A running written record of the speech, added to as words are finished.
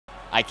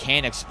I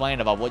can't explain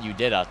about what you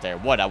did out there.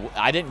 What?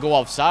 I didn't go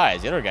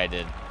offside. The other guy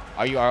did.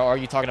 Are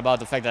you talking about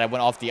the fact that I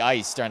went off the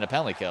ice during the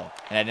penalty kill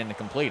and I didn't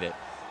complete it?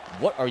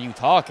 What are you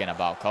talking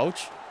about,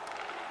 coach?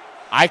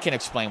 I can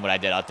explain what I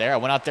did out there. I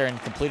went out there and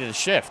completed a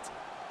shift.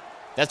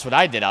 That's what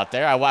I did out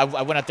there. I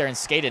went out there and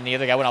skated, and the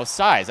other guy went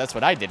outside. That's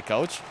what I did,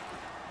 coach.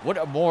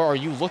 What more are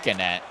you looking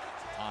at?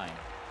 Time.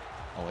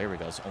 Oh, here he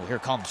goes. Oh, here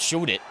it comes.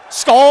 Shoot it.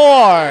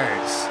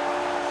 Scores!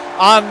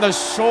 On the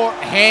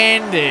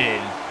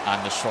short-handed.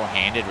 On the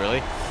short-handed,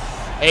 really?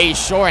 A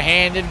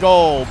short-handed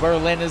goal.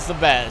 Berlin is the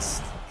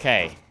best.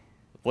 Okay.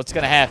 What's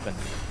going to happen?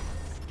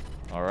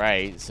 All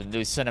right. Some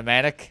new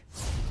cinematic.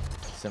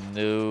 Some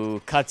new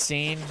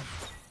cutscene.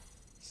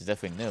 This is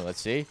definitely new.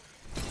 Let's see.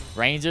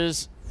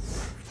 Rangers.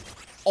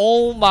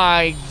 Oh,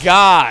 my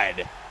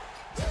God.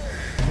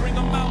 Bring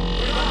them out.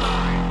 Bring them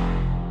out.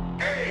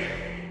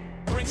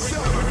 Bring them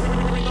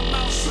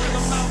out. Bring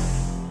them out.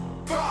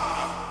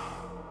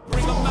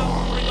 Bring them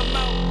out. Bring them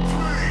out.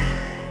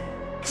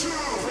 3, 2.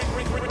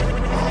 Bring them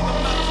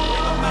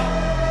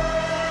out.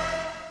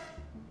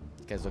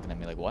 This guy's looking at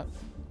me like, what?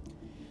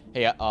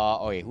 Hey,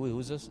 oh, wait,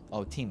 who's this?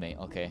 Oh, teammate,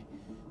 okay.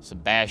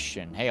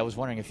 Sebastian. Hey, I was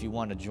wondering if you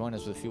wanted to join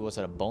us with a few of us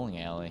at a bowling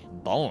alley.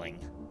 Bowling?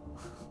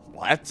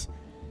 What?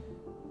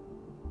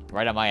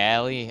 Right up my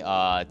alley.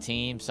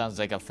 Team, sounds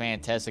like a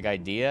fantastic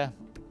idea.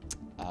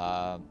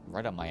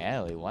 Right up my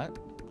alley, what?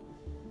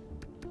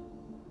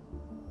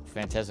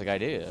 Fantastic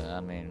idea.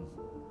 I mean,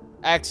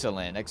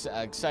 excellent.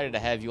 Excited to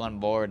have you on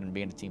board and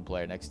being a team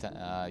player next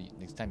time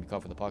you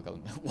call for the puck.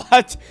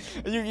 What?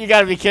 You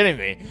gotta be kidding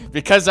me.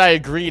 Because I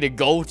agree to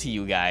go to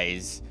you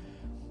guys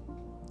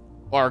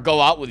or go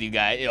out with you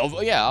guys.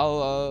 Yeah,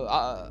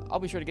 I'll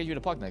be sure to get you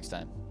the puck next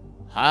time.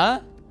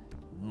 Huh?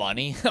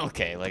 Money?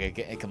 Okay,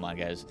 like, come on,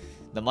 guys.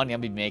 The money I'll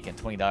be making,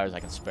 $20 I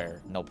can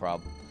spare. No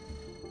problem.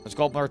 Let's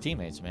go with our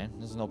teammates, man.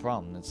 This is no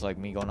problem. It's like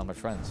me going on with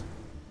my friends.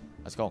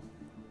 Let's go.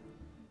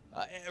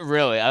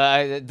 Really,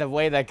 the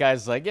way that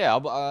guy's like,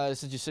 yeah,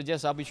 since you said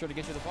yes, I'll be sure to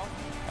get you the puck.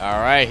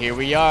 All right, here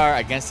we are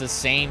against the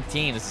same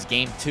team. This is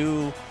game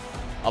 2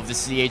 of the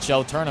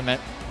CHL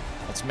tournament.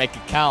 Let's make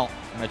it count.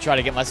 I'm going to try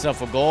to get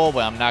myself a goal,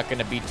 but I'm not going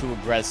to be too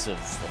aggressive.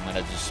 I'm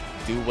going to just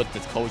do what the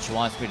coach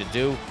wants me to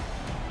do.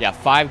 Yeah,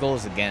 5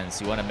 goals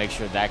against. You want to make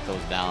sure that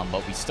goes down,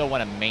 but we still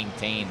want to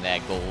maintain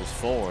that goals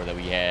for that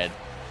we had,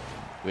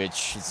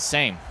 which is the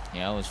same. You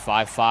know, it was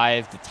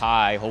 5-5 to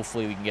tie.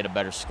 Hopefully we can get a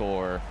better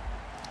score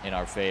in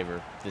our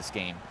favor this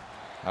game.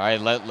 All right,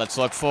 let's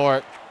look for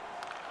it.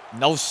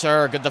 No,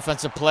 sir. Good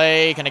defensive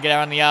play. Can I get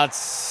out on the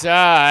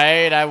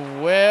outside? I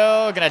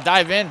will. Gonna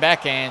dive in.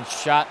 Backhand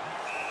shot.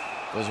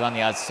 Goes around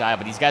the outside,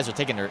 but these guys are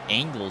taking their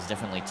angles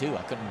differently too.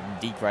 I couldn't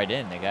deke right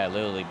in. The guy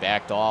literally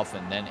backed off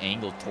and then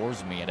angled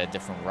towards me at a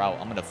different route.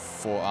 I'm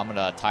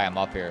gonna tie him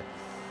up here.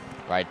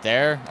 Right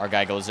there. Our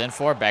guy goes in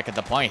for it. Back at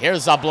the point.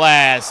 Here's a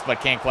blast,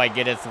 but can't quite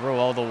get it through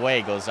all the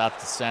way. Goes out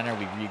to center.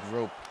 We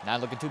regroup. Not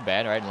looking too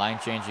bad. All right, line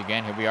change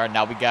again. Here we are.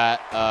 Now we got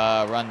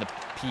run the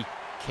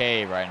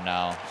PK right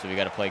now, so we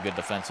got to play good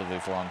defensively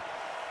for him,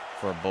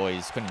 for our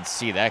boys. Couldn't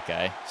see that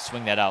guy.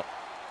 Swing that out.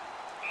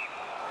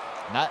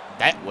 Not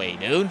that way,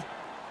 dude.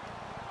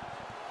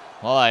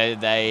 Well,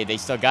 they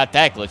still got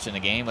that glitch in the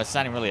game. It's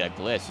not even really a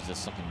glitch. It's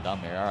just something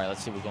dumb here. All right,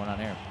 let's see what's going on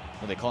here.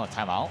 What are they calling a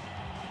timeout?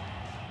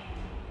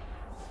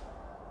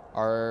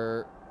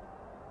 Our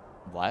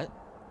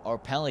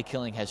penalty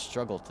killing has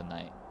struggled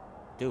tonight.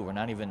 Dude, we're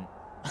not even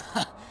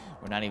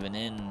we're not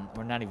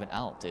even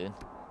out, dude.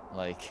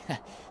 Like, this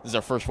is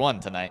our first one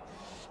tonight.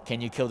 Can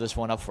you kill this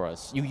one up for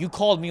us? You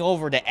called me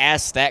over to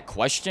ask that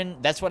question.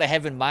 That's what I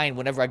have in mind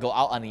whenever I go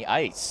out on the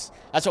ice.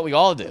 That's what we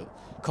all do.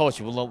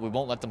 Coach, we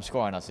won't let them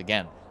score on us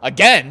again.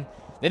 Again?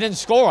 They didn't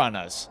score on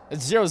us.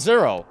 It's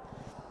 0-0.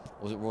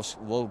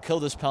 We'll kill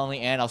this penalty,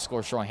 and I'll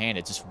score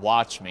short-handed. Just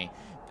watch me.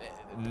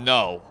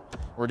 No.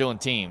 We're doing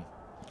team.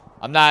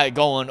 I'm not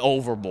going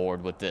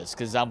overboard with this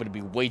because I'm going to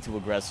be way too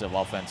aggressive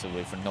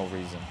offensively for no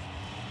reason.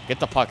 Get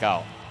the puck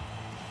out.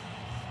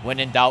 When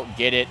in doubt,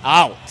 get it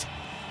out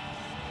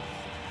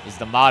is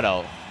the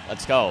motto.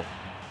 Let's go.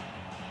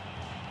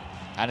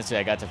 Honestly,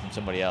 I got that from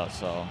somebody else,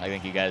 so I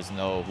think you guys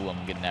know who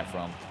I'm getting that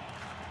from.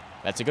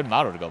 That's a good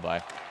motto to go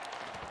by.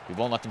 We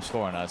won't let them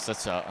score on us.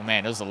 That's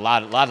man, there's a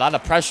lot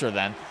of pressure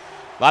then.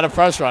 A lot of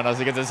pressure on us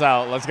to get this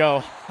out. Let's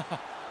go.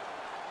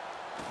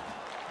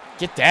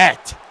 Get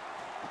that.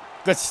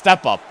 Good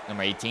step up,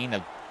 number 18,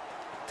 to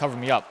cover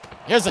me up.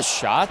 Here's a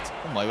shot.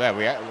 Oh my God,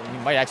 we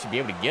might actually be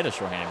able to get a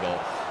shorthanded goal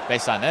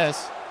based on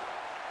this.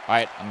 All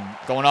right, I'm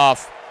going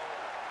off.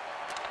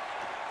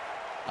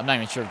 I'm not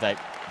even sure if the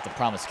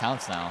promise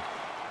counts now.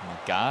 Oh my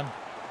God.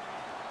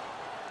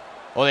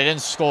 Well, they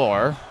didn't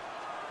score.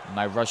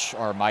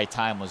 My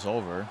time was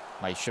over.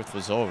 My shift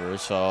was over.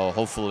 So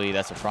hopefully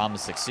that's a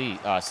promise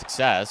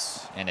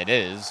success, and it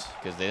is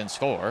because they didn't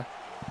score,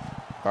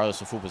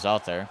 regardless of who was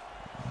out there.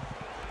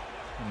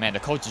 Man, the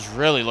coach is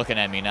really looking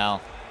at me now.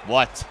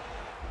 What?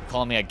 You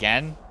calling me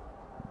again?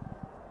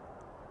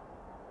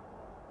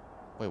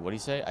 Wait, what did he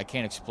say? I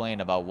can't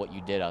explain about what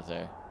you did out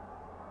there.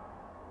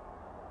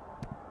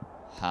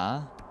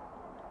 Huh?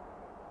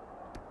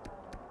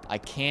 I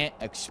can't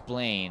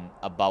explain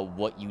about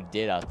what you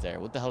did out there.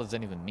 What the hell does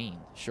that even mean?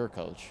 Sure,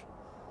 coach.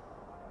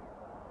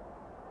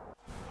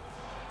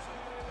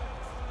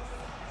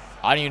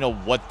 I don't even know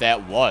what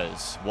that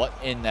was. What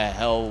in the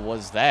hell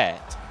was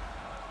that?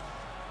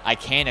 I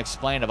can't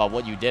explain about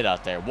what you did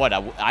out there. What?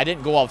 I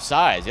didn't go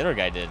offsides. The other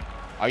guy did.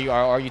 Are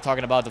you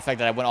talking about the fact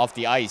that I went off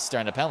the ice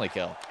during the penalty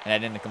kill and I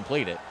didn't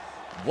complete it?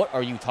 What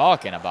are you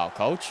talking about,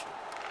 coach?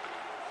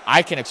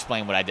 I can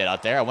explain what I did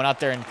out there. I went out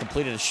there and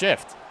completed a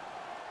shift.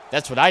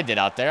 That's what I did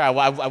out there. I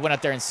went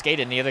out there and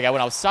skated, and the other guy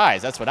went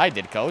outside. That's what I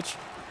did, coach.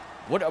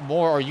 What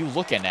more are you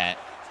looking at?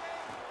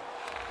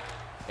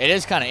 It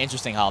is kind of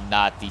interesting how I'm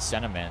not the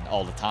centerman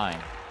all the time.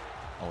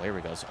 Oh, here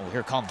we go. Oh,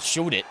 here comes.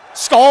 Shoot it.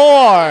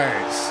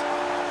 Scores!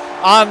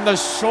 On the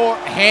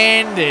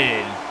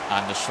short-handed.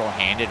 On the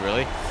short-handed,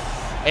 really?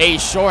 A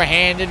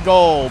short-handed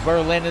goal.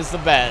 Berlin is the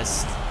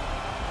best.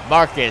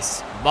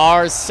 Marcus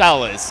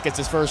Marcellus gets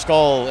his first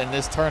goal in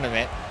this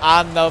tournament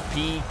on the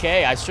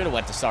PK. I should have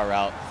went the star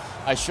route.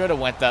 I should have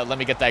went that. Let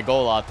me get that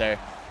goal out there.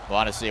 Well,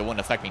 honestly, it wouldn't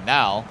affect me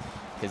now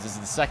because this is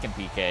the second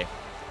PK.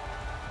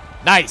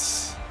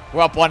 Nice.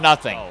 We're up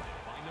 1-0.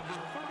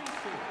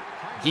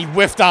 He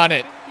whiffed on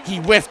it. He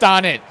whiffed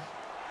on it.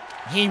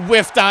 He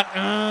whiffed on.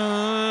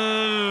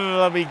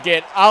 Let me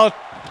get out,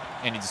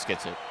 and he just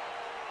gets it.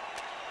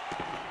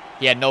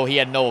 He had no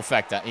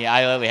effect on. Yeah,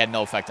 I literally had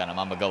no effect on him.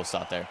 I'm a ghost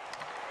out there.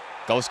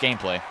 Ghost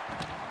gameplay.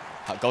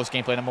 Ghost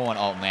gameplay number 1.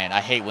 Oh man,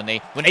 I hate when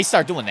they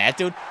start doing that,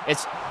 dude.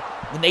 It's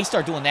when they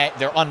start doing that,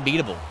 they're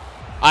unbeatable.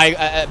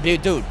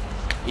 Dude,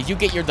 if you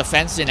get your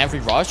defense in every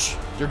rush,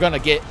 you're gonna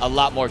get a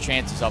lot more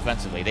chances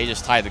offensively. They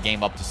just tie the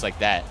game up just like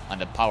that on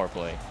the power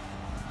play.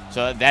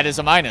 So that is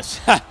a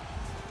minus.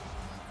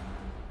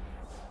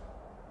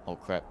 Oh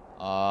crap.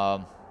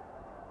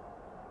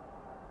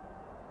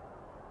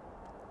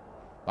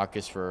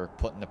 Marcus for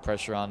putting the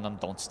pressure on them.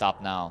 Don't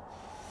stop now.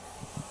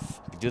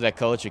 You can do that,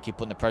 coach. You keep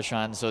putting the pressure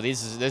on. So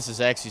this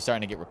is actually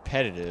starting to get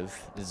repetitive.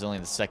 This is only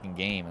the second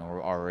game, and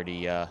we've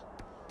already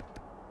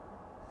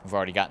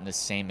gotten this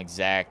same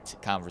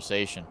exact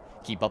conversation.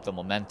 Keep up the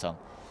momentum.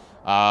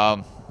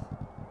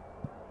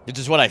 Which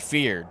is what I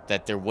feared,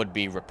 that there would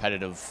be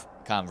repetitive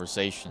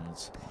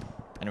conversations.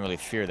 I didn't really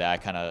fear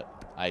that.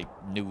 I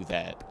knew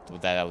that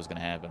was going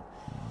to happen.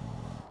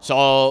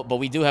 So, but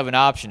we do have an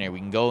option here. We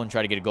can go and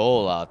try to get a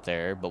goal out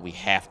there, but we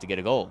have to get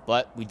a goal.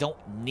 But we don't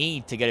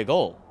need to get a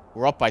goal.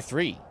 We're up by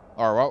 3,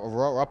 or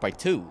we're up by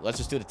 2. Let's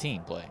just do the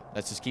team play.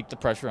 Let's just keep the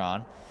pressure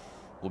on.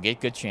 We'll get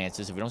good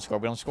chances. If we don't score,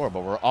 we don't score.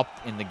 But we're up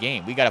in the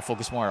game. We got to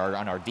focus more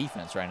on our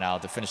defense right now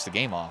to finish the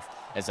game off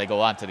as they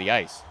go onto the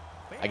ice.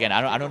 Again,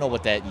 I don't know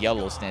what that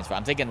yellow stands for.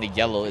 I'm thinking the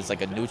yellow is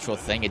like a neutral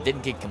thing. It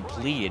didn't get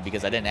completed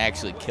because I didn't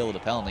actually kill the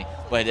penalty.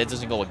 But it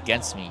doesn't go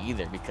against me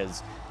either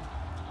because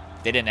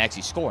they didn't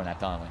actually score in that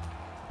penalty.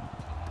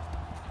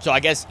 So I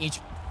guess each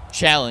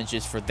challenge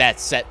is for that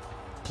set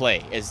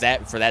play. Is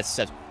that for that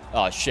set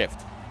shift.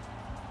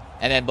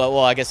 And then, well,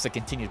 I guess the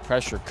continued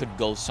pressure could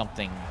go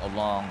something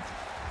along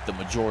the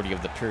majority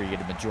of the period,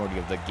 the majority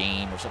of the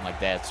game or something like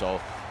that. So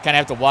kind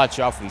of have to watch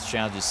out for these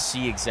challenges,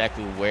 see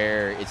exactly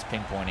where it's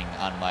pinpointing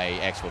on my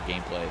actual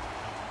gameplay,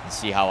 and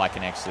see how I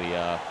can actually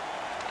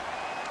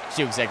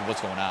see exactly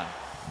what's going on.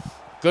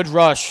 Good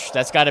rush.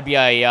 That's got to be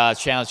a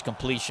challenge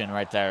completion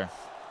right there.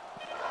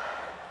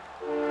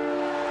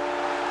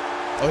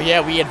 Oh,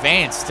 yeah, we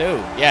advanced,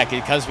 too. Yeah,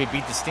 because we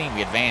beat this team,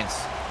 we advanced.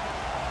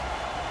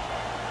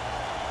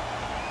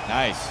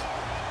 Nice.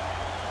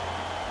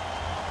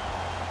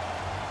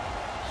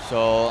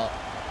 So,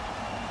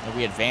 are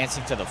we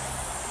advancing to the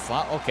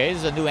front? Okay,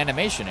 there's a new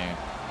animation here.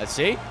 Let's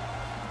see.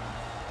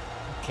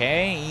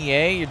 Okay,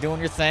 EA, you're doing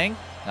your thing.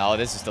 No,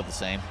 this is still the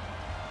same.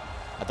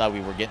 I thought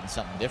we were getting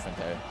something different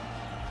there.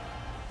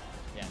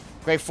 Yeah.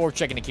 Great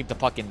forechecking to keep the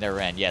puck in their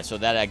end. Yeah, so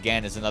that,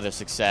 again, is another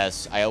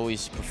success. I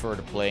always prefer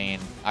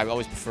playing in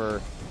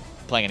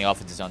the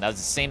offensive zone. That was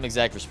the same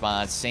exact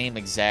response, same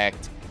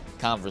exact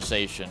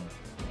conversation,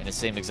 and the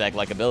same exact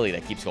likability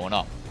that keeps going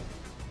up.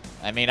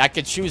 I mean, I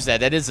could choose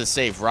that. That is a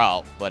safe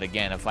route. But,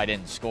 again, if I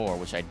didn't score,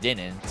 which I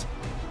didn't,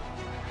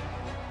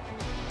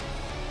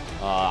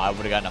 I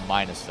would have gotten a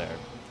minus there.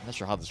 I'm not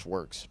sure how this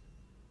works.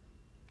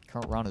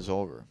 Current round is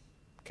over.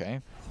 Okay.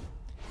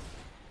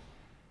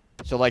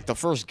 So, like, the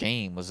first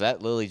game, was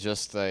that literally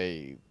just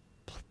a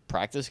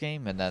practice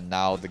game? And then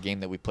now the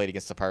game that we played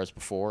against the Pirates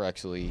before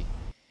actually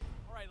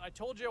I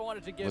told you I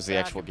wanted to get was the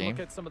back actual and game? look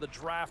at some of the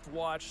draft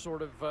watch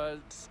sort of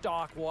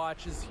stock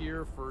watches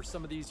here for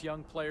some of these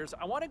young players.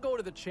 I want to go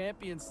to the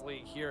Champions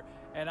League here,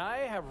 and I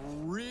have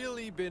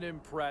really been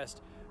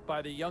impressed by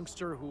the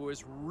youngster who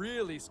is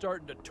really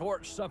starting to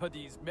torch some of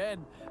these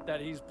men that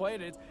he's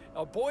playing. It's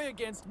a boy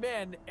against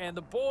men, and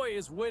the boy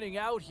is winning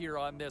out here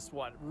on this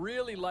one.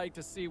 Really like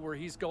to see where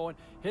he's going.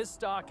 His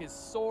stock is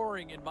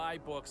soaring in my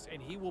books,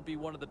 and he will be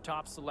one of the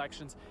top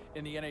selections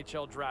in the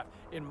NHL draft,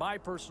 in my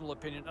personal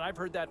opinion, and I've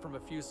heard that from a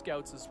few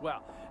scouts as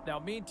well. Now,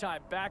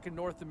 meantime, back in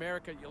North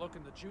America, you look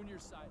in the junior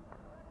side.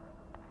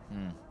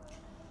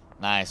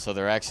 Nice. So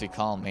they're actually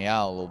calling me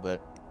out a little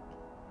bit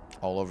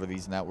all over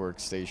these network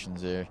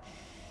stations there.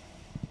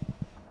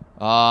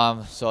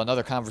 So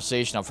another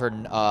conversation. I've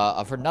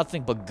heard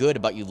nothing but good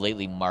about you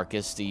lately,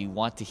 Marcus. Do you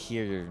want to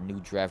hear your new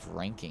draft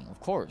ranking? Of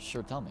course,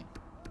 sure. Tell me.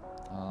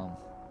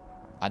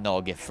 I know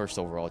I'll get first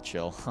overall.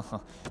 Chill.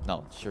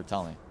 No, sure.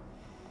 Tell me.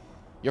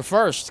 You're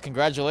first.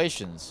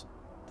 Congratulations.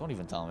 Don't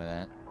even tell me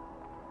that.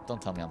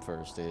 Don't tell me I'm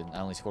first, dude. I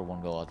only scored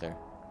 1 goal out there.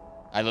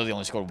 I literally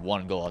only scored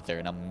 1 goal out there,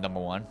 and I'm number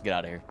 1. Get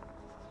out of here.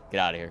 Get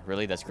out of here.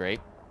 Really? That's great.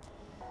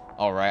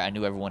 All right. I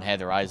knew everyone had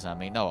their eyes on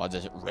me. No, I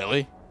just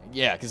really.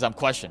 Yeah, because I'm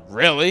questioned.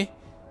 Really?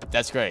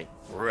 That's great.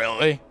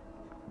 Really?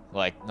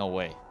 Like, no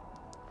way.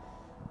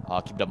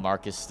 I'll keep it up,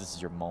 Marcus. This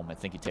is your moment.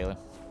 Thank you, Taylor.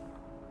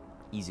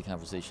 Easy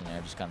conversation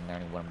there. Just kind of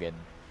learning what I'm getting.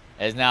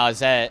 Is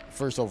that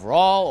first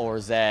overall, or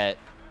is that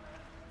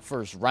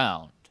first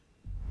round?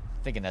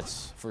 I'm thinking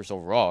that's first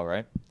overall,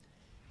 right?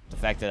 The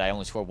fact that I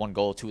only scored 1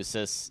 goal, 2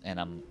 assists, and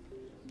I'm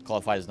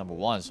qualified as number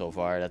 1 so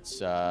far.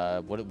 That's,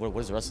 what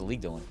is the rest of the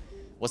league doing?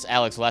 What's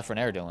Alex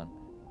Lafreniere doing?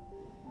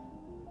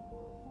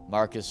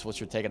 Marcus, what's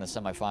your take on the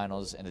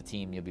semifinals and the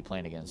team you'll be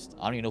playing against?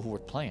 I don't even know who we're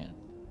playing.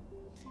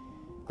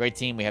 Great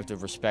team. We have to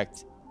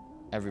respect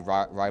every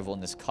rival in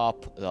this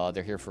cup.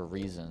 They're here for a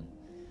reason.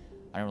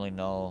 I don't really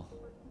know.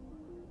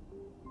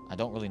 I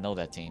don't really know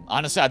that team.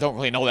 Honestly, I don't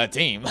really know that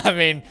team. I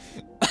mean,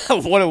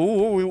 who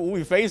are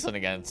we facing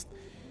against?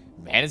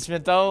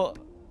 Management, though?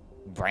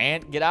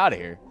 Brand, get out of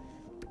here.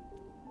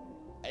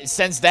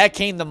 Since that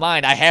came to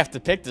mind, I have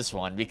to pick this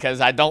one because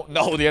I don't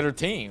know the other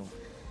team.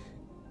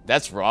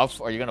 That's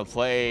rough. Are you going to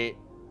play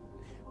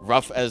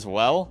rough as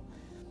well?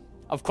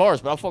 Of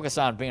course, but I'll focus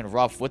on being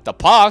rough with the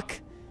puck.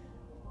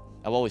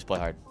 I'll always play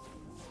hard.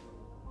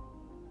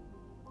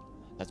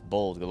 That's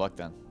bold. Good luck,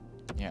 then.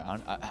 Yeah,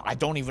 I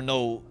don't even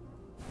know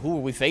who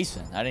are we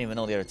facing. I didn't even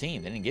know the other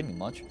team. They didn't give me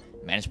much.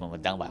 Management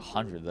went down by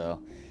 100,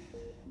 though.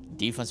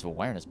 Defensive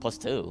awareness,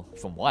 +2.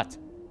 From what?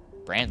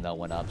 Brand, though,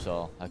 went up,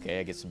 so... Okay,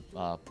 I get some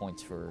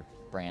points for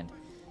Brand.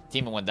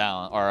 Team went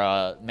down,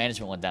 or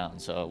management went down,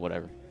 so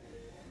whatever.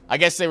 I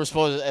guess they were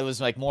supposed... It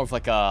was like more of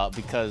like a...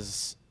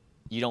 Because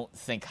you don't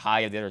think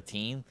high of the other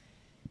team.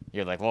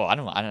 You're like, whoa, I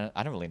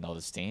don't really know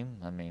this team.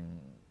 I mean,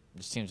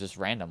 this team's just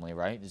randomly,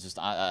 right? It's just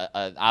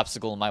an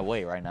obstacle in my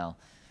way right now.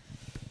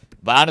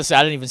 But honestly,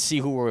 I didn't even see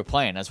who we were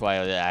playing. That's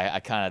why I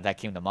kind of... That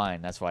came to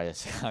mind. That's why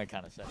I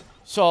kind of said it.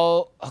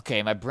 So,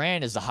 okay, my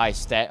Brand is the high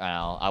stat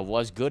now. I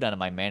was good on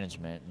my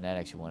management, and that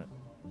actually went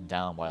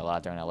down by a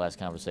lot during that last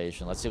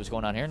conversation. Let's see what's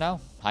going on here now.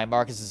 Hi,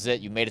 Marcus, this is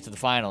it. You made it to the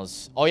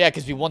finals. Oh, yeah,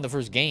 because we won the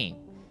first game.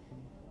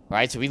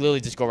 Right, so we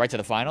literally just go right to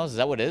the finals? Is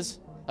that what it is?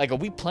 Like, are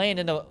we playing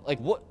in a... Like,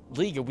 what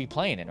league are we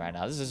playing in right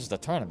now? This is just a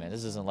tournament.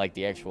 This isn't, like,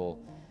 the actual...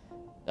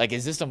 Like,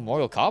 is this a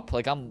Memorial Cup?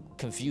 Like, I'm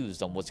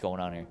confused on what's going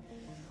on here.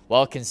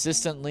 Well,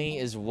 consistency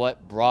is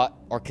what brought...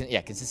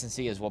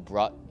 consistency is what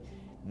brought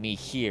me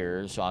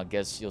here. So I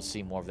guess you'll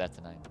see more of that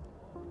tonight.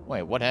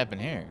 Wait, what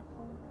happened here?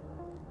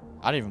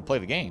 I didn't even play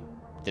the game.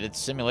 Did it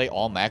simulate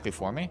automatically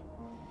for me?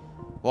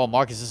 Well,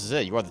 Marcus, this is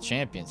it. You are the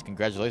champions.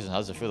 Congratulations. How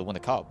does it feel to win the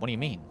cup? What do you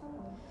mean?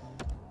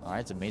 All right,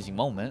 it's an amazing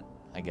moment,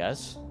 I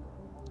guess.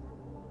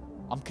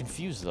 I'm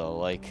confused, though.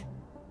 Like,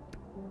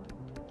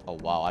 oh,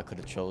 wow, I could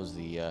have chose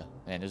the...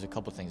 Man, there's a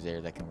couple things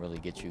there that can really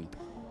get you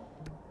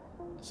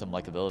some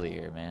likability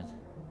here, man.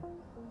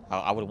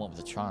 I would have went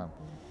with the charm.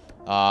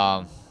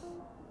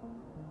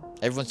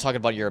 Everyone's talking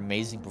about your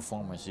amazing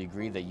performance. Do you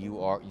agree that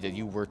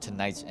you were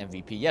tonight's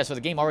MVP? Yeah, so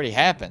the game already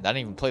happened. I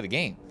didn't even play the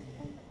game.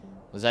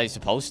 Was I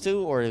supposed to,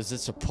 or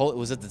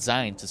was it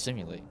designed to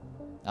simulate?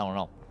 I don't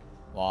know.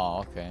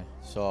 Wow, okay.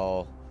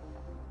 So...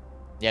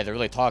 Yeah, they're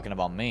really talking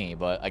about me,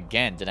 but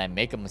again, did I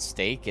make a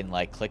mistake in,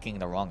 like, clicking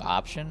the wrong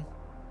option?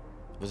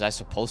 Was I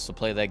supposed to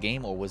play that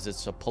game, or was it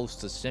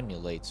supposed to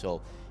simulate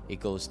so it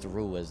goes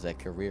through as that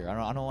career?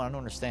 I don't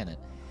understand it.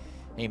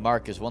 Hey,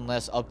 Marcus, one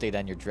last update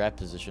on your draft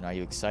position. Are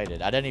you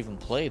excited? I didn't even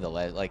play the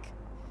last, like,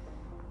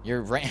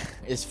 your rank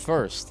is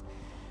first.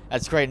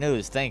 That's great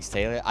news. Thanks,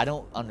 Taylor. I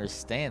don't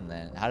understand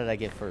that. How did I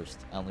get first?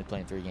 I only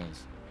played 3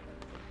 games.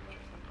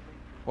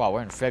 Wow,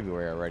 we're in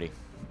February already.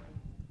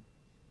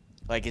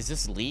 Like, is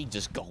this league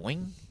just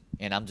going?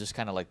 And I'm just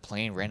kind of, like,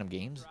 playing random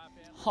games?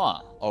 Huh.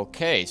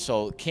 Okay,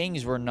 so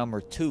Kings were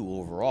number 2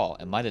 overall.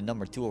 Am I the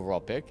number 2 overall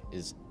pick?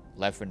 Is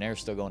Lafreniere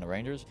still going to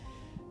Rangers?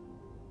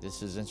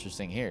 This is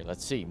interesting here.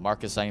 Let's see.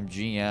 Marcus, I am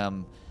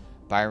GM.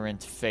 Byron,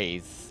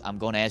 Faith. I'm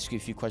going to ask you a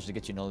few questions to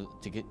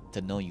get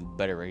to know you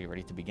better.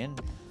 Ready to begin?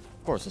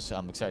 Of course,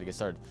 I'm excited to get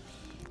started.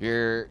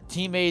 Your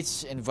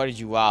teammates invited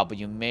you out, but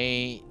you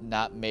may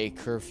not make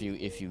curfew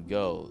if you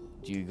go.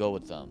 Do you go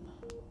with them?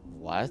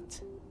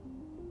 What?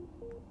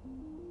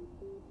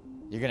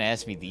 You're gonna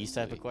ask me these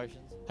type of questions?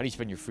 How do you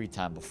spend your free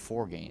time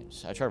before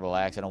games? I try to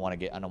relax. I don't want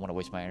to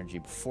waste my energy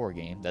before a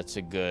game. That's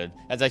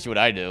actually what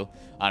I do,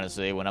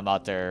 honestly, when I'm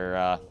out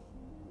there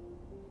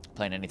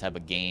playing any type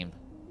of game.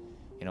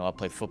 You know, I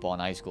played football in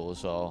high school,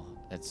 so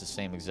it's the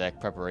same exact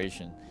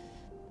preparation.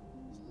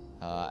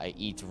 I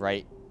eat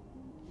right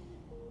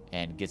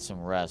and get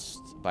some rest,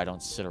 but I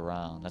don't sit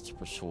around. That's a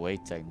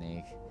persuade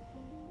technique.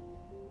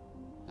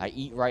 I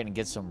eat right and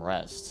get some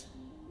rest.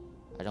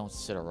 I don't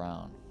sit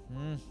around.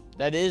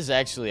 That is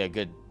actually a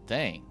good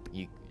thing.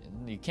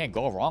 You can't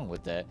go wrong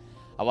with that.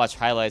 I watch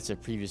highlights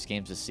of previous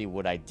games to see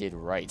what I did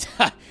right.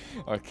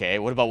 Okay,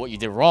 what about what you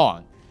did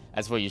wrong?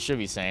 That's what you should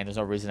be saying. There's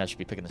no reason I should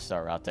be picking the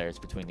star out there. It's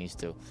between these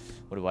two.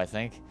 What do I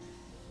think?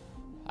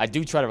 I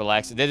do try to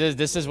relax.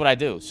 This is what I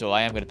do, so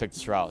I am going to pick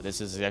this route.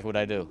 This is exactly what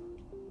I do.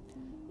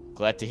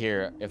 Glad to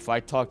hear. If I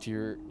talk to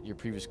your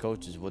previous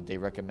coaches, would they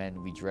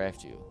recommend we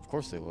draft you? Of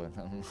course they would.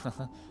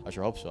 I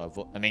sure hope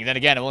so. I mean, then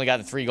again, I've only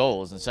gotten 3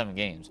 goals in 7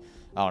 games.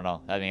 I don't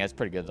know. I mean, that's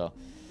pretty good, though.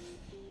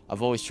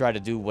 I've always tried to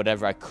do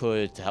whatever I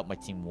could to help my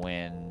team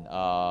win.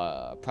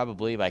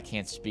 Probably, but I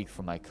can't speak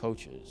for my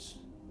coaches.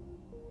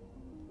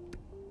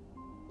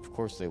 Of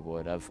course they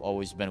would. I've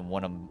always been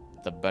one of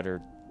the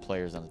better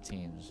players on the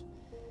teams.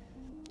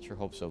 Sure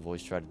hope so. I've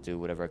always tried to do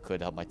whatever I could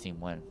to help my team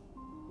win.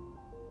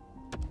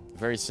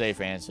 Very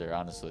safe answer,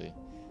 honestly.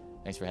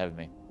 Thanks for having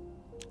me.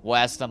 We'll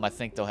ask them. I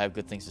think they'll have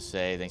good things to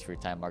say. Thanks for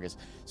your time, Marcus.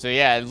 So,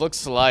 yeah, it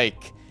looks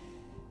like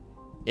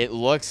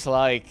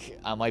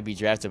I might be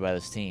drafted by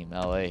this team,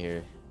 LA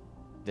here.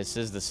 This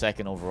is the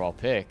 2nd overall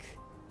pick,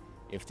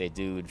 if they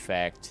do, in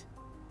fact,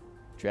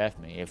 draft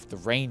me. If the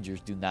Rangers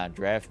do not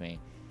draft me,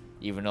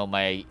 even though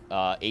my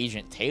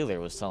agent Taylor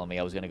was telling me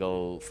I was going to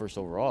go 1st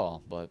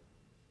overall, but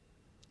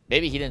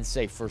maybe he didn't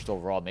say 1st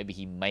overall. Maybe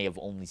he may have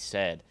only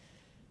said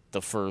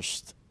the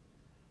first,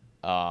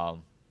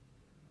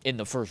 in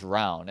the 1st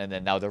round, and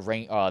then now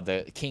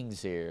the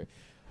Kings here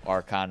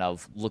are kind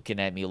of looking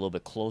at me a little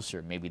bit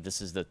closer. Maybe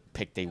this is the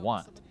pick they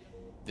want.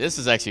 This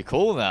is actually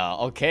cool now.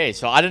 Okay,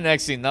 so I didn't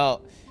actually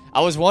know. I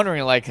was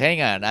wondering, like,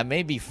 hang on, I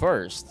may be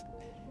 1st.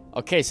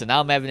 Okay, so now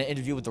I'm having an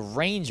interview with the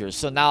Rangers.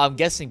 So now I'm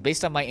guessing,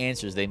 based on my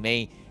answers, they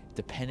may,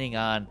 depending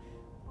on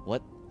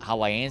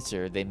how I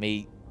answer,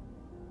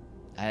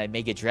 I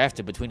may get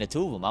drafted between the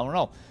 2 of them. I don't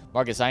know.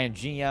 Marcus, I am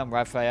GM,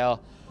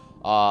 Raphael,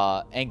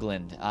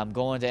 England. I'm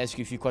going to ask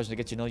you a few questions to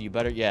get to know you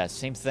better. Yeah,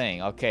 same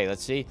thing. Okay,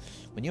 let's see.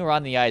 When you were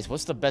on the ice,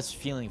 what's the best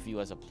feeling for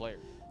you as a player?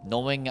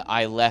 Knowing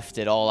I left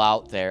it all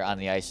out there on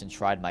the ice and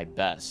tried my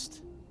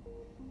best.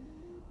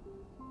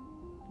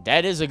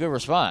 That is a good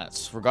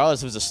response,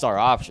 regardless if it's a star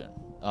option.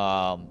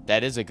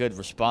 That is a good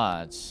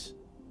response.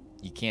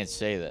 You can't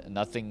say that.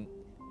 Nothing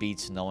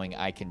beats knowing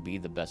I can be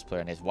the best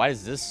player in this. Why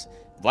does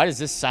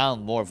this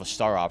sound more of a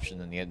star option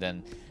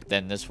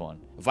than this one?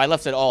 If I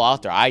left it all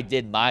out there, I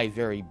did my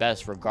very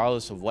best,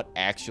 regardless of what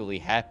actually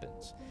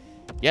happens.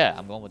 Yeah,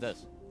 I'm going with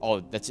this.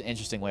 Oh, that's an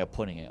interesting way of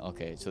putting it.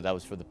 Okay, so that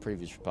was for the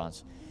previous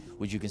response.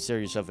 Would you consider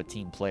yourself a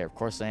team player? Of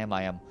course I am.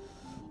 I am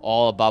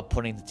all about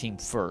putting the team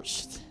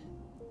first.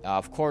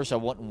 Of course, I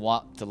wouldn't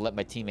want to let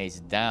my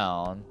teammates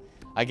down.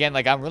 Again,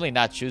 like, I'm really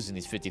not choosing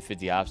these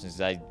 50-50 options.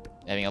 I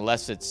mean,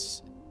 unless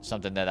it's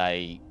something that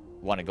I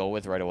want to go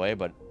with right away,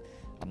 but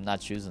I'm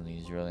not choosing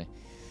these, really.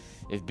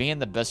 If being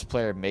the best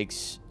player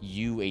makes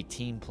you a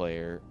team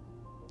player,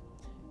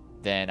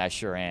 then I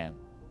sure am.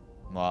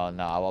 Well,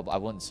 no, I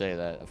wouldn't say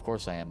that. Of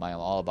course I am. I am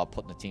all about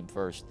putting the team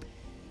first.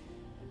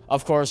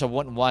 Of course, I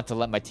wouldn't want to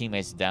let my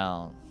teammates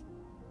down.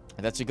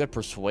 That's a good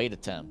persuade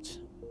attempt.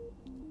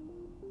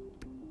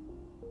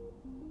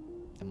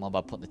 I'm all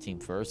about putting the team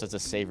first. That's a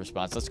save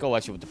response. Let's go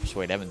actually with the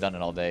persuade. I haven't done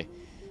it all day.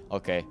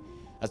 Okay.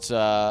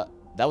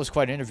 That was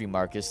quite an interview,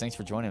 Marcus. Thanks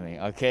for joining me.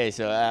 Okay,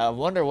 so I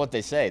wonder what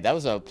they say. That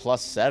was a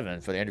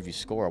 +7 for the interview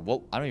score.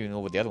 Well, I don't even know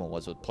what the other one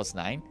was. Was it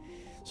 +9?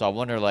 So I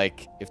wonder,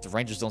 like, if the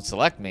Rangers don't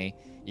select me,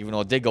 even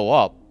though it did go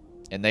up,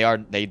 and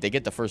they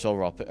get the first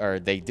overall, or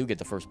they do get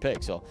the first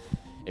pick. So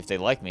if they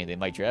like me, they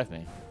might draft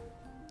me.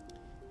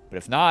 But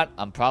if not,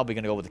 I'm probably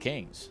gonna go with the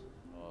Kings.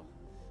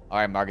 All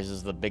right, Marcus, this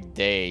is the big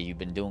day. You've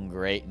been doing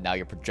great, and now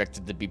you're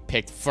projected to be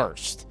picked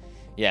first.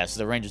 Yeah, so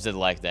the Rangers did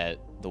like that,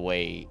 the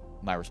way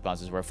my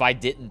responses were.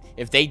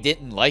 If they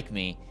didn't like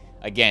me,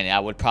 again, I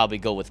would probably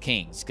go with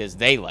Kings because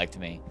they liked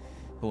me.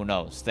 Who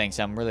knows? Thanks.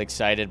 I'm really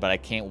excited, but I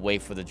can't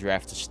wait for the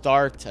draft to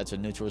start. That's a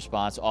neutral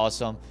response.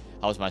 Awesome.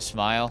 How was my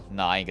smile?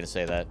 No, I ain't gonna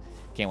say that.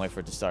 Can't wait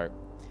for it to start.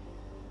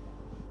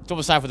 It's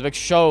almost time for the big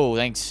show.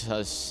 Thanks.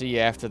 See you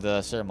after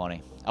the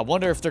ceremony. I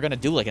wonder if they're gonna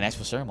do like an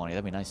actual ceremony.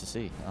 That'd be nice to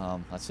see.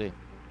 Let's see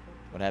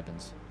what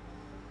happens.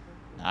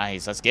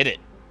 Nice. Let's get it.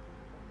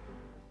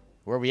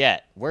 Where are we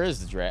at? Where is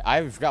the draft?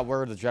 I forgot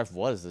where the draft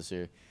was this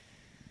year.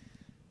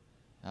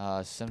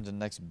 Send the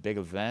next big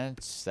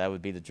event. That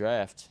would be the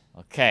draft.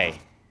 Okay.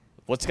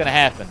 What's going to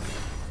happen?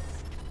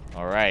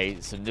 All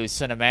right. Some new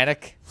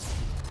cinematic.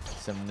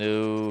 Some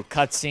new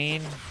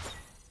cutscene.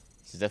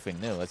 This is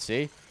definitely new. Let's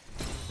see.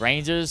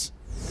 Rangers.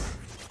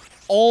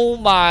 Oh,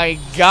 my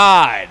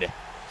God.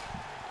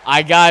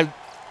 I got...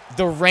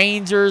 The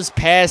Rangers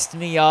passed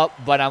me up,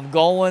 but I'm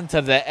going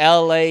to the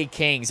LA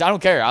Kings. I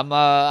don't care.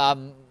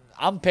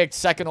 I'm picked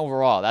 2nd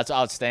overall. That's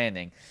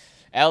outstanding.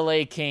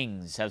 LA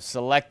Kings have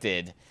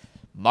selected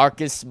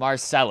Marcus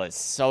Marcellus.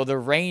 So the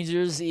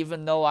Rangers,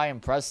 even though I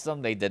impressed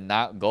them, they did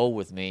not go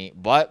with me.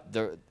 But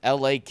the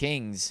LA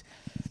Kings,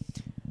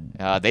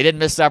 they didn't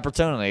miss the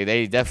opportunity.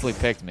 They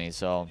definitely picked me.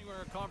 So.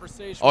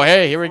 Oh,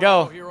 hey, here we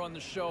go. Here on the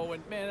show,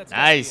 and man, that's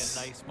nice.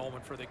 A nice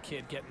moment for the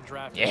kid getting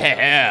drafted.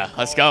 Yeah,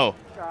 let's go.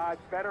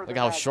 Look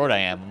how short I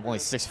am. I'm only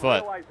 6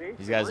 foot.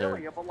 These guys are.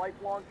 A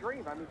lifelong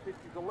dream. I mean, since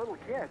he's a little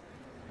kid.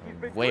 He's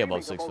been Way above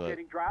dreaming 6 about foot.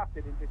 getting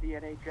drafted into the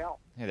NHL.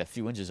 Yeah, that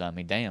few inches on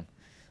me. Damn.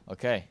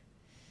 Okay.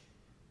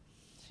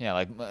 Yeah,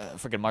 like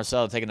freaking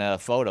Marcel taking a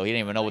photo. He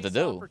didn't even know what to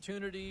do.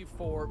 Opportunity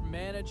for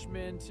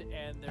management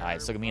and All right,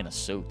 look at me in a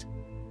suit.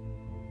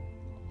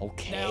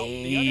 Okay. Now,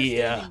 the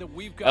understanding that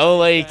we've got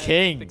LA is that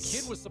Kings. The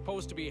kid was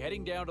supposed to be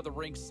heading down to the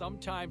rink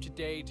sometime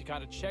today to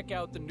kind of check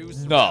out the new No.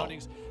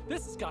 surroundings.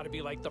 This has got to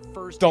be like the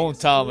first. Don't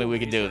tell me we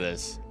can do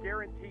this.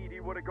 Guaranteed he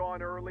would have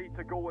gone early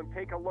to go and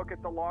take a look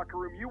at the locker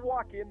room. You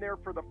walk in there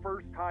for the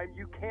first time,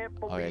 you can't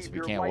believe Okay, so we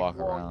your can't walk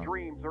lifelong around.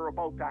 dreams are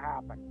about to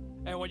happen.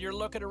 And when you're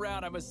looking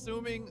around, I'm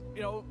assuming,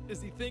 you know,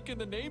 is he thinking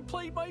the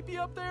nameplate might be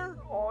up there?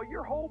 Oh,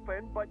 you're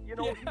hoping, but you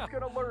know, he's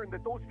going to learn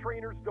that those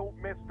trainers don't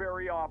miss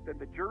very often.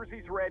 The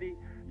jersey's ready.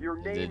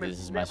 Your name This has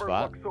is my never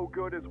spot. looked so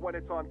good as when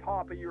it's on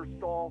top of your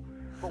stall.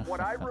 But what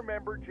I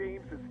remember,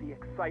 James, is the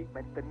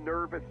excitement, the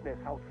nervousness,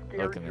 how Look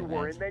scared at me, you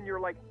were. man. And then you're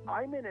like,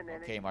 I'm in an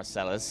Okay,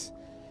 Marcellus.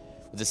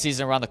 With the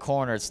season around the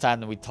corner, it's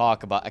time that we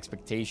talk about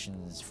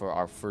expectations for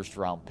our first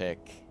round pick.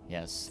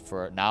 Yes,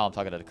 for now I'm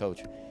talking to the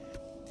coach.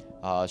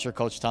 Sure,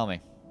 coach, tell me.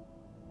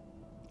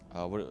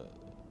 What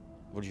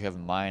do you have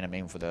in mind? I'm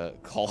aiming for the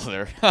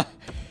Calder.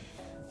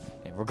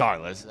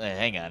 Regardless,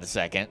 hang on a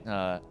second.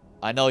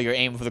 I know you're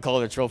aiming for the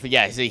Calder Trophy.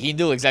 Yeah, see, he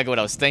knew exactly what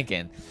I was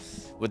thinking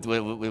with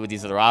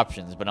these other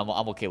options, but I'm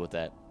okay with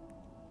that.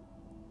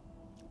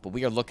 But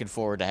we are looking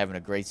forward to having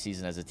a great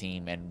season as a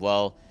team, and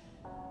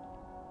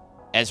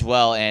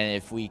and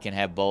if we can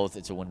have both,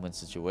 it's a win-win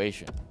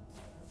situation.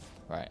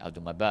 All right, I'll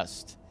do my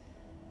best.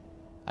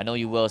 I know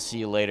you will. See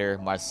you later,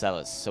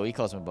 Marcellus. So he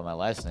calls me by my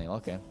last name.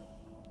 Okay.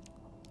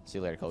 See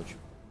you later, coach.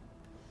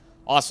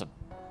 Awesome.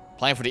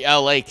 Playing for the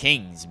LA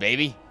Kings,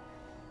 baby.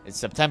 It's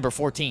September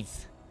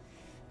 14th.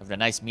 Having a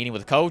nice meeting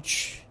with the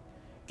coach.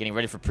 Getting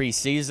ready for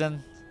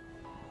preseason.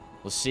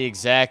 We'll see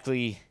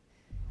exactly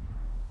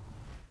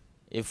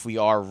if we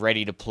are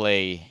ready to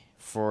play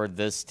for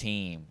this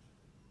team.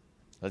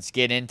 Let's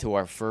get into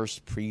our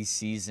first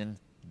preseason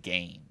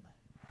game.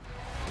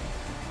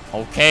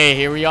 Okay,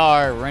 here we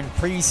are. We're in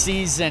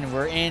preseason.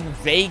 We're in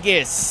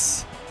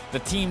Vegas, the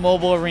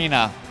T-Mobile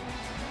Arena.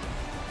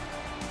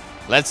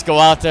 Let's go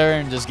out there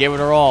and just give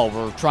it our all.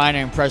 We're trying to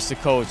impress the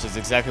coach. That's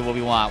exactly what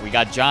we want. We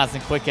got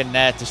Jonathan Quick in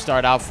net to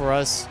start out for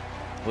us.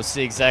 We'll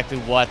see exactly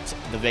what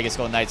the Vegas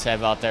Golden Knights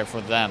have out there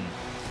for them.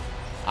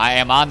 I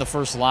am on the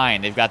first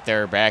line. They've got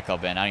their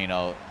backup in.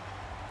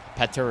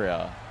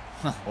 Paturia.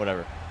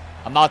 Whatever.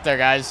 I'm out there,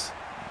 guys.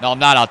 No, I'm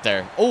not out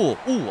there. Ooh,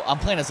 I'm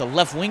playing as a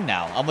left wing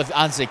now. I'm with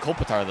Anze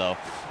Kopitar, though,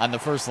 on the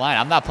first line.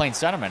 I'm not playing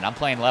centerman. I'm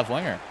playing left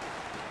winger.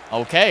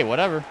 Okay,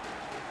 whatever.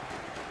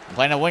 I'm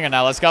playing a winger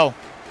now. Let's go.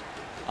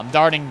 I'm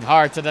darting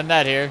hard to the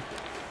net here.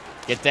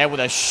 Get that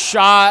with a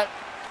shot.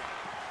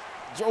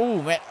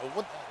 Oh, man.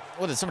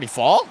 What, did somebody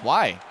fall?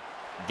 Why?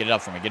 Get it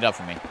up for me. Get it up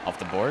for me. Off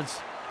the boards.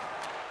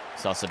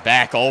 Salsa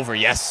back over.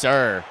 Yes,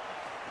 sir.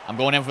 I'm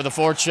going in for the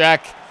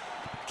forecheck.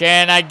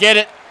 Can I get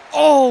it?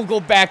 Oh, go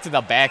back to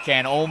the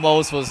backhand.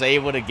 Almost was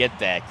able to get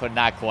that. Could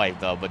not quite,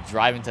 though. But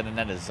driving to the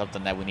net is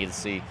something that we need to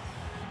see,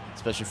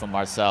 especially from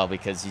Marcel,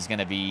 because he's going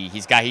to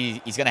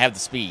have the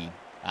speed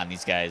on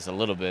these guys a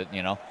little bit,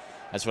 you know.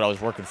 That's what I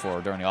was working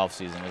for during the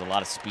offseason. There's a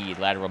lot of speed,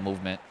 lateral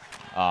movement,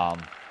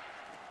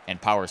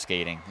 and power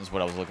skating is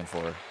what I was looking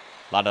for. A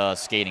lot of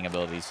skating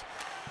abilities.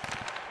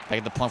 Back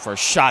at the point for a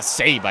shot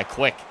saved by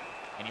Quick.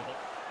 And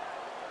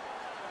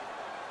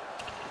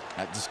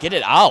just get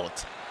it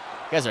out.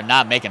 You guys are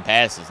not making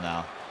passes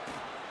now.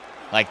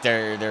 Like,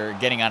 they're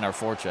getting on our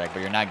forecheck, but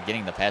you're not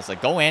getting the pass.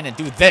 Like, go in and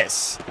do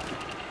this.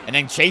 And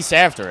then chase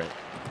after it.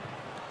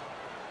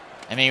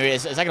 I mean,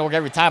 it's not going to work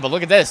every time, but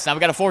look at this. Now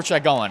we got a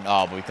forecheck going.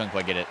 Oh, but we couldn't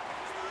quite get it.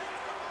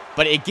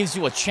 But it gives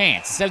you a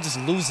chance. Instead of just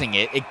losing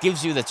it, it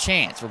gives you the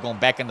chance. We're going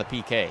back in the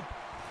PK.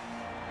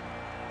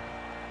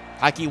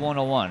 Hockey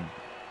 101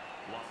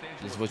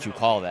 is what you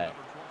call that.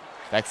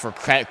 Back for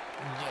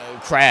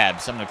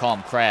crabs. I'm going to call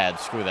them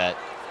crabs. Screw that.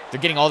 They're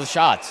getting all the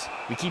shots.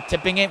 We keep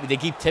tipping it. They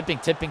keep tipping,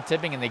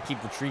 and they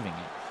keep retrieving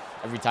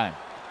it every time.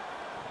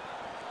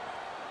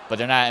 But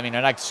they're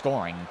not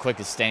scoring. Quick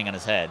is standing on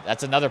his head.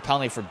 That's another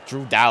penalty for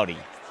Drew Doughty,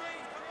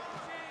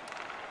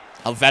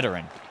 a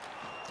veteran.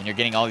 And you're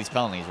getting all these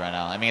penalties right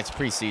now. I mean, it's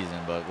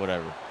preseason, but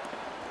whatever.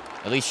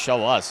 At least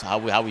show us how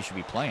we should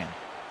be playing.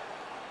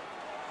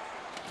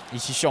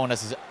 He's just showing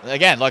us,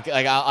 again, like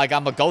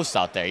I'm a ghost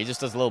out there. He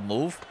just does a little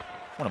move.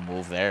 I want to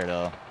move there,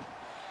 though.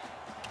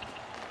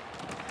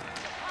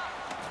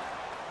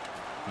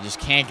 You just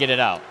can't get it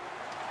out.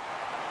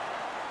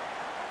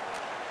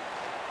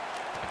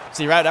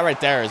 See, that right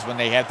there is when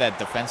they have that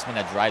defenseman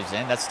that drives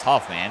in. That's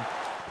tough, man.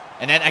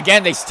 And then,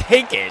 again, they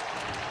take it.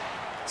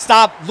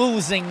 Stop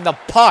losing the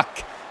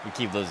puck. We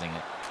keep losing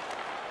it.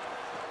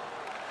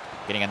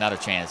 Getting another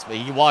chance. But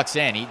he walks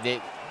in.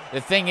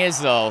 The thing is,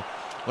 though,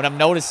 what I'm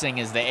noticing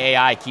is the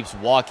AI keeps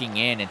walking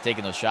in and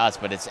taking those shots,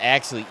 but it's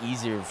actually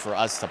easier for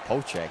us to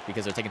poke check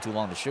because they're taking too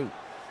long to shoot.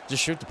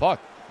 Just shoot the puck.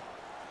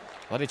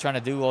 Why are they trying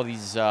to do all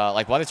these,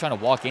 why are they trying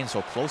to walk in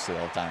so closely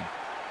all the time?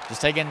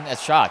 Just taking a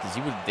shot, because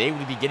they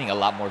would be getting a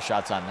lot more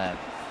shots on that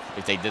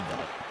if they did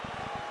that.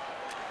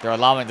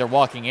 They're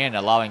walking in,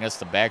 allowing us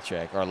to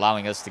backtrack, or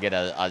allowing us to get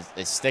a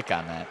stick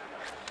on that.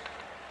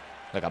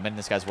 Look, I'm in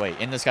this guy's way.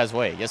 In this guy's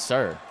way. Yes,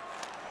 sir.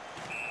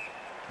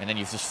 And then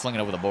you just fling it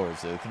over the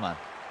boards, dude. Come on.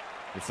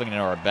 You're flinging it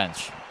over our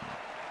bench.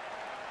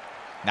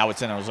 Now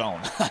it's in our zone.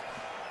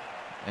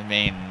 I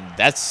mean,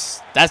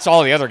 that's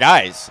all the other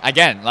guys.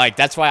 Again, like,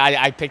 that's why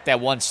I picked that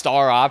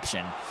 1-star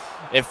option.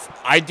 If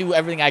I do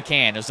everything I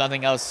can, there's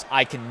nothing else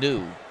I can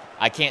do.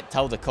 I can't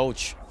tell the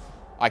coach.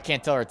 I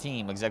can't tell our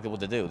team exactly what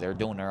to do. They're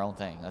doing their own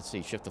thing. Let's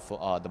see. Shift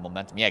the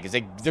momentum. Yeah, because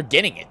they're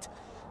getting it.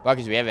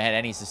 Because we haven't had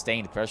any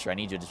sustained pressure. I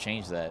need you to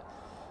change that.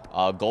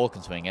 Goal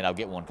can swing it. I'll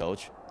get one,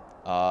 coach.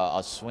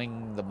 I'll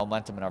swing the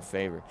momentum in our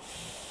favor.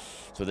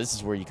 So this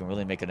is where you can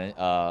really make an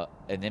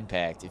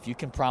impact. If you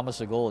can promise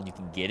a goal and you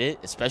can get it,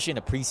 especially in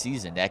the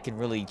preseason, that can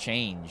really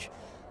change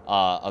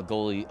a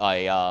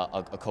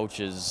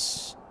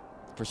coach's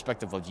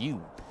perspective of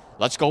you.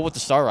 Let's go with the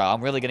star route.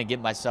 I'm really going to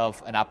give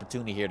myself an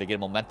opportunity here to get a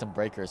momentum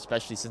breaker,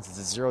 especially since it's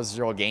a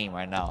 0-0 game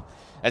right now.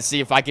 Let's see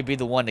if I can be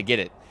the one to get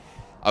it.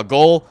 A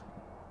goal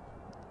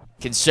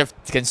can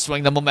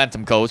swing the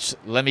momentum, coach.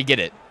 Let me get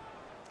it.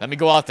 Let me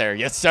go out there.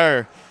 Yes,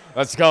 sir.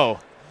 Let's go.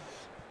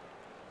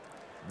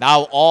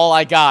 Now all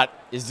I got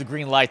is the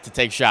green light to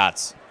take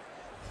shots.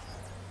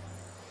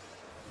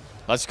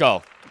 Let's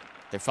go.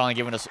 They're finally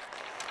giving us...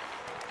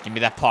 Give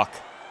me that puck.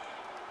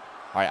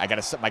 All right, I got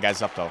to set my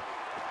guys up, though.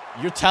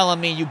 You're telling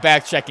me you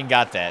back-checking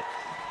got that.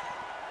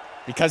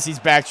 Because he's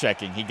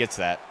back-checking, he gets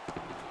that.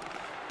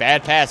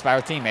 Bad pass by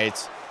our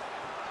teammates.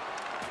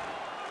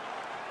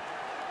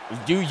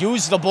 You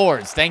use the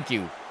boards. Thank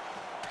you.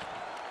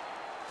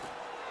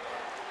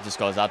 He just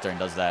goes out there and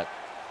does that.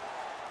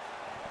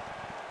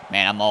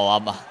 Man,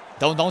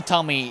 don't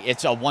tell me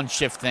it's a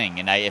one-shift thing,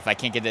 and if I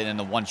can't get it in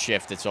the one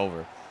shift, it's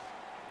over.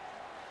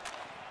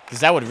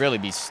 Because that would really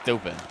be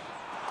stupid.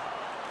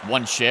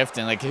 One shift,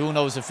 and like, who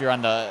knows if you're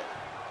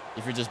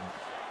just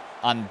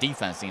on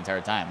defense the entire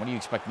time. What do you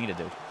expect me to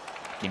do?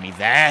 Give me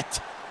that.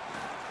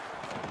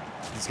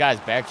 This guy's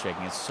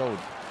back-checking. It's so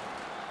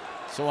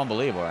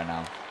unbelievable right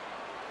now.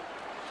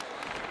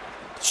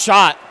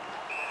 Shot.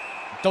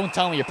 Don't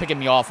tell me you're picking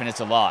me off and it's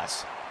a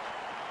loss.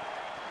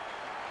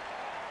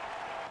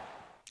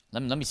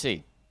 Let me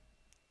see.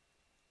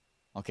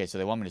 Okay, so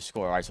they want me to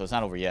score. All right, so it's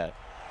not over yet.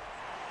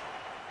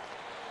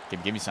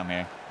 Give me some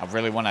here. I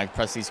really want to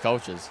impress these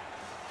coaches.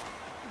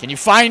 Can you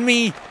find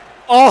me?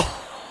 Oh,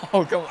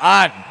 come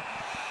on.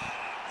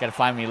 Got to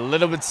find me a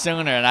little bit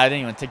sooner, and I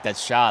didn't even take that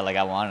shot like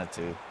I wanted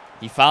to.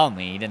 He found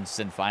me. He didn't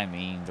find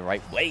me the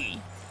right way.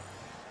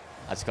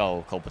 Let's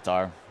go,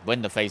 Kopitar.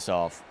 Win the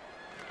face-off.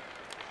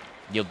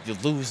 You'll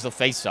lose the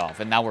face-off,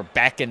 and now we're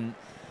back on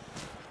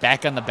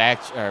the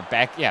back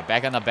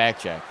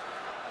check.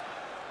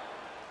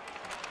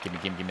 Give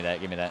me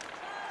that. Give me that.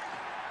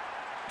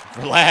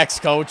 Relax,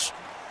 coach.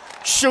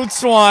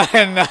 Shoots one.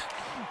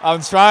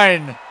 I'm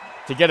trying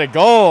to get a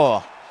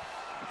goal.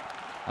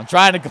 I'm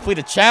trying to complete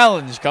a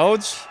challenge,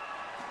 coach.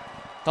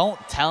 Don't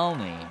tell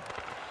me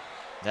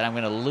that I'm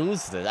going to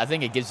lose this. I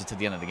think it gives it to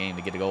the end of the game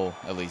to get a goal,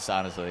 at least,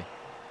 honestly.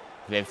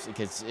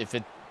 Because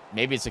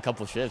maybe it's a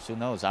couple shifts. Who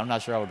knows? I'm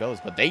not sure how it goes.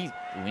 But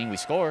we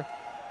score.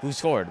 Who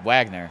scored?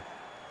 Wagner.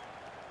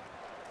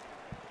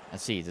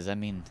 Let's see. Does that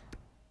mean...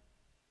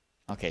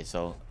 Okay,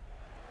 so...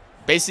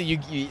 Basically,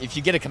 if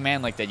you get a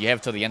command like that, you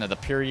have till the end of the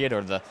period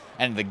or the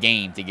end of the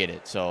game to get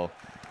it. So,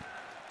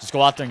 just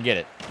go out there and get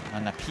it.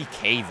 On the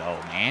PK, though,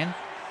 man.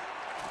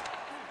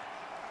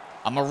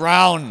 I'm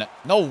around.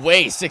 No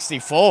way,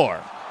 64.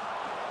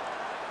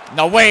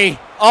 No way.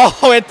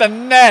 Oh, hit the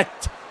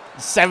net.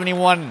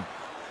 71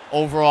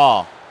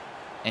 overall.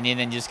 And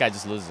then this guy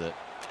just loses it.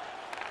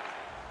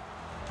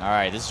 All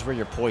right, this is where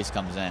your poise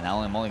comes in.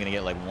 I'm only going to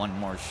get like one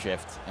more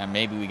shift. And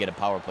maybe we get a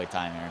power play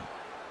time here.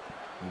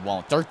 We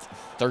won't.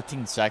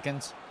 13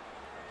 seconds.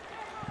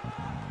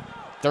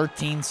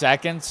 13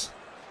 seconds.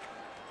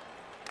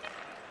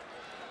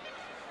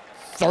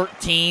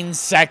 13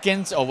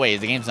 seconds. Oh, wait.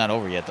 The game's not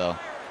over yet, though.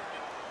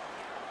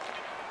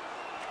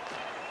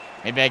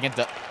 Maybe I get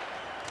the...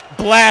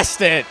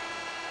 Blast it!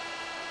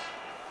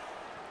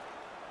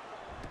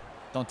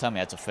 Don't tell me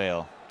that's a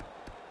fail.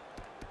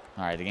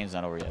 All right, the game's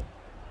not over yet.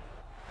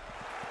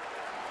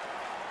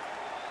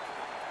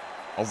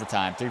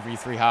 Overtime.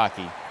 3v3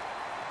 hockey.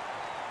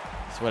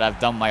 That's what I've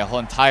done my whole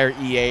entire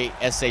EA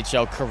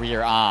SHL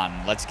career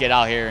on. Let's get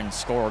out here and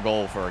score a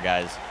goal for our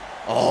guys.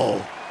 Oh.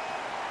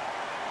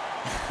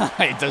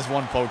 He does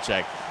one poke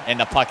check, and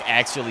the puck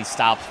actually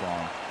stops for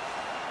him.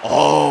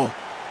 Oh.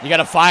 You got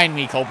to find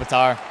me,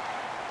 Kopitar.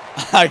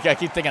 I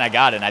keep thinking I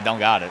got it, and I don't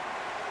got it.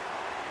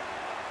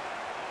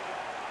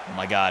 Oh,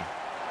 my God.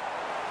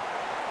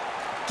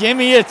 Give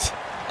me it.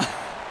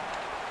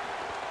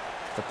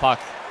 The puck.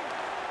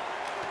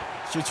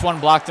 Shoots one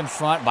blocked in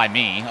front by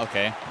me.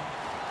 Okay.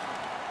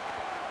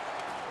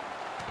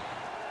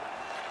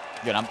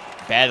 Good, I'm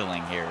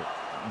battling here.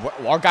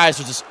 Our guys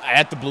are just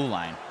at the blue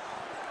line.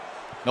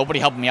 Nobody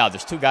helping me out.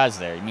 There's two guys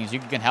there. It means you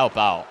can help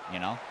out, you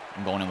know?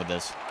 I'm going in with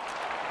this.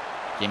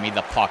 Give me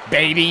the puck,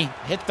 baby.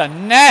 Hit the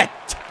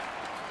net.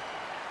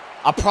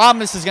 A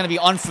promise is going to be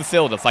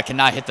unfulfilled if I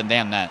cannot hit the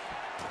damn net.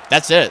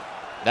 That's it.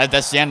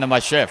 That's the end of my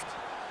shift.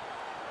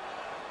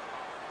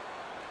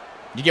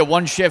 You get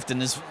one shift in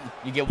this.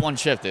 You get one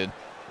shift, dude.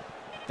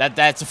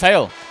 That's a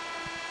fail.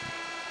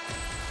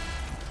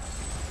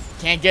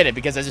 Can't get it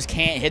because I just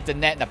can't hit the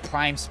net in a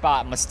prime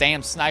spot. I'm a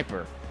damn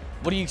sniper.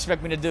 What do you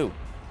expect me to do?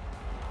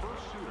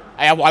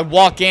 I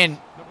walk in.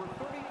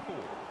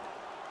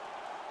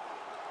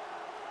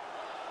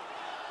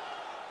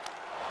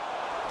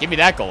 Give me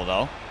that goal,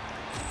 though.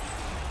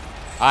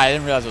 I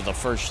didn't realize it was the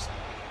first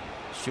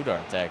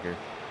shootout attacker.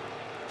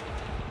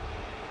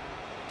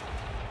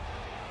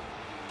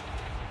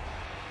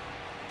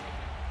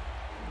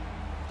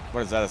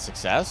 What is that, a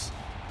success?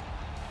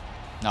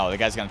 No, the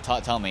guy's going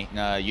to tell me,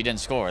 no, you didn't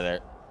score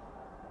there.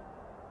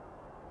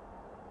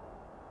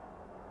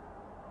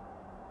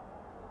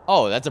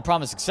 Oh, that's a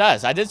promise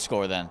success. I did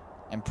score then.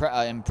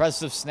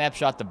 Impressive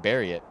snapshot to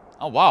bury it.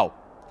 Oh, wow.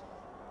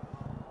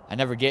 I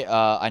never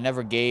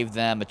gave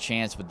them a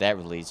chance with that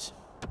release.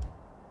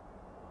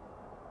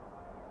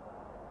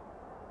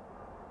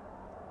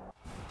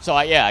 So,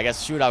 yeah, I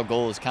guess shootout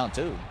goals count,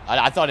 too.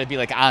 I thought it'd be,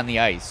 like, on the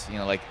ice. You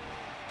know, like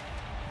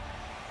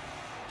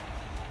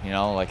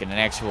in an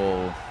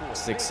actual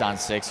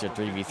 6-on-6 or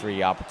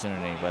 3v3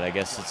 opportunity. But I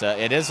guess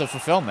it is a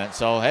fulfillment.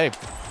 So, hey,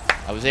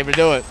 I was able to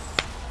do it.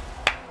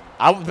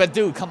 But,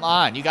 dude, come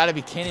on. You got to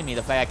be kidding me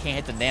the fact I can't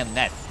hit the damn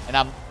net. And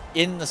I'm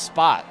in the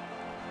spot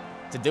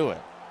to do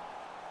it.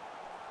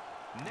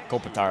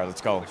 Kopitar, let's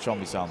go. Show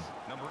me some.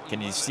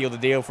 Can you seal the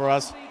deal for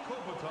us?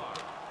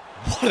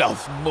 What a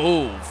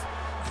move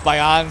by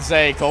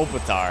Anze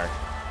Kopitar.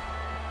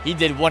 He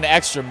did one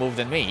extra move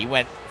than me. He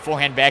went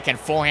forehand,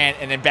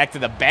 and then back to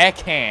the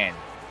backhand.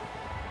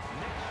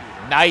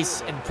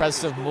 Nice,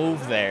 impressive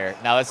move there.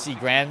 Now let's see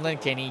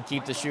Granlund. Can he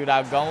keep the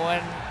shootout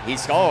going? He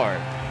scored.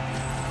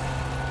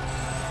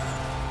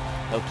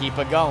 He'll keep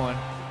it going.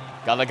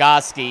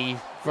 Goligoski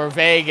for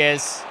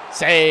Vegas.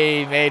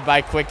 Save made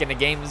by Quick, and the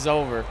game is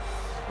over.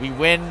 We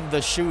win the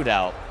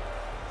shootout,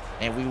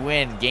 and we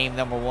win game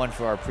number 1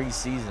 for our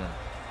preseason.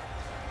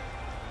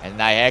 And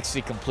I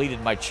actually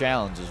completed my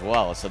challenge as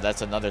well, so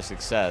that's another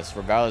success.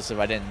 Regardless if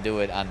I didn't do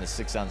it on the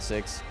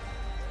 6-on-6,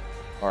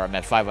 or I'm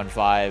at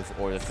 5-on-5,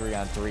 or the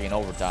 3-on-3 in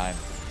overtime.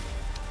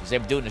 I was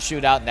able to do it in the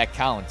shootout, and that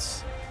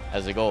counts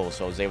as a goal,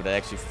 so I was able to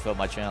actually fulfill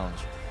my challenge.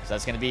 So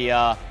that's going to be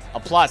a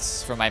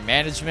plus for my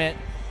management.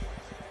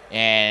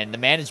 And the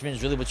management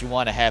is really what you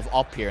want to have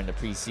up here in the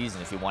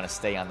preseason if you want to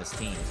stay on this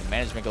team. If the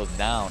management goes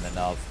down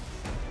enough,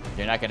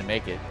 you're not going to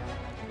make it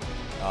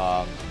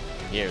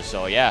here.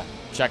 So, yeah,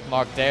 check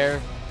mark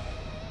there.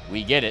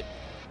 We get it.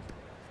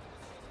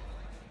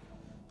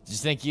 Do you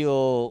think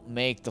you'll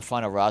make the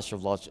final roster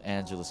of Los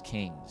Angeles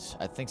Kings?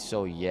 I think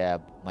so, yeah.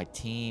 My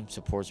team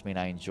supports me, and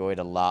I enjoyed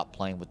a lot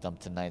playing with them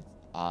tonight.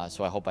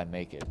 So I hope I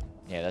make it.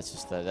 Yeah,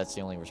 that's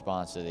the only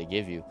response that they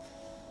give you.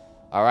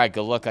 All right,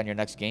 good luck on your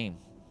next game.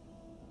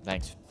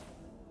 Thanks.